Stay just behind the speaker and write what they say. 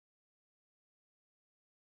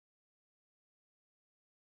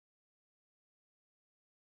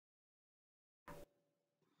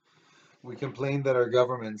We complain that our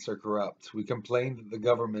governments are corrupt. We complain that the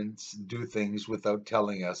governments do things without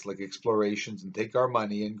telling us, like explorations, and take our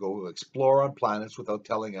money and go explore on planets without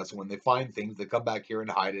telling us. And when they find things, they come back here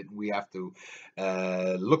and hide it, and we have to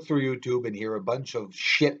look through YouTube and hear a bunch of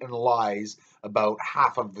shit and lies about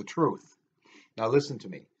half of the truth. Now, listen to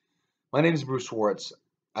me. My name is Bruce Swartz.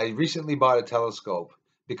 I recently bought a telescope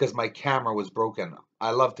because my camera was broken.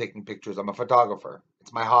 I love taking pictures. I'm a photographer.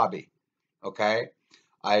 It's my hobby. Okay?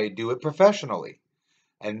 I do it professionally.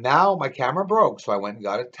 And now my camera broke, so I went and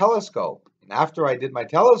got a telescope. And after I did my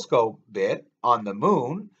telescope bit on the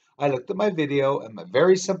moon, I looked at my video, and my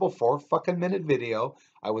very simple 4 fucking minute video,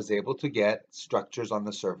 I was able to get structures on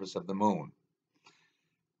the surface of the moon.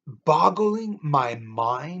 Boggling my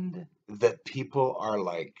mind that people are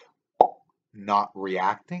like not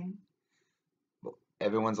reacting.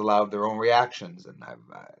 Everyone's allowed their own reactions, and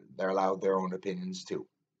they're allowed their own opinions too.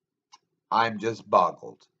 I'm just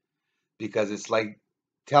boggled because it's like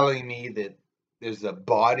telling me that there's a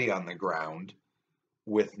body on the ground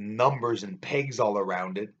with numbers and pegs all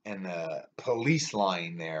around it and a police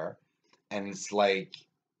line there, and it's like,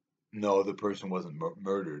 no, the person wasn't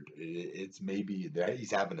murdered. It's maybe that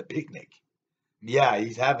he's having a picnic. Yeah,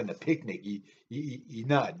 he's having a picnic. He's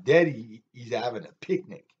not dead. He's having a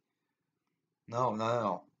picnic. No, no,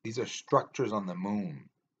 no. These are structures on the moon.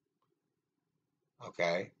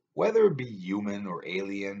 Okay? Whether it be human or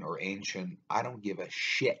alien or ancient, I don't give a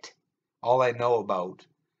shit. All I know about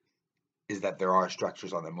is that there are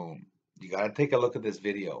structures on the moon. You got to take a look at this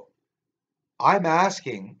video. I'm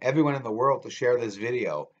asking everyone in the world to share this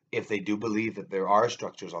video if they do believe that there are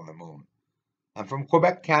structures on the moon. I'm from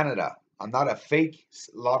Quebec, Canada. I'm not a fake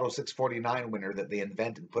Lotto 649 winner that they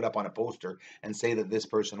invent and put up on a poster and say that this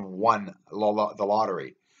person won the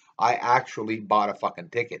lottery. I actually bought a fucking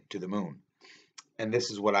ticket to the moon. And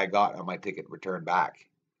this is what I got on my ticket returned back.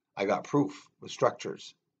 I got proof with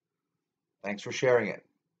structures. Thanks for sharing it.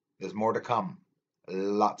 There's more to come.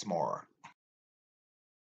 Lots more.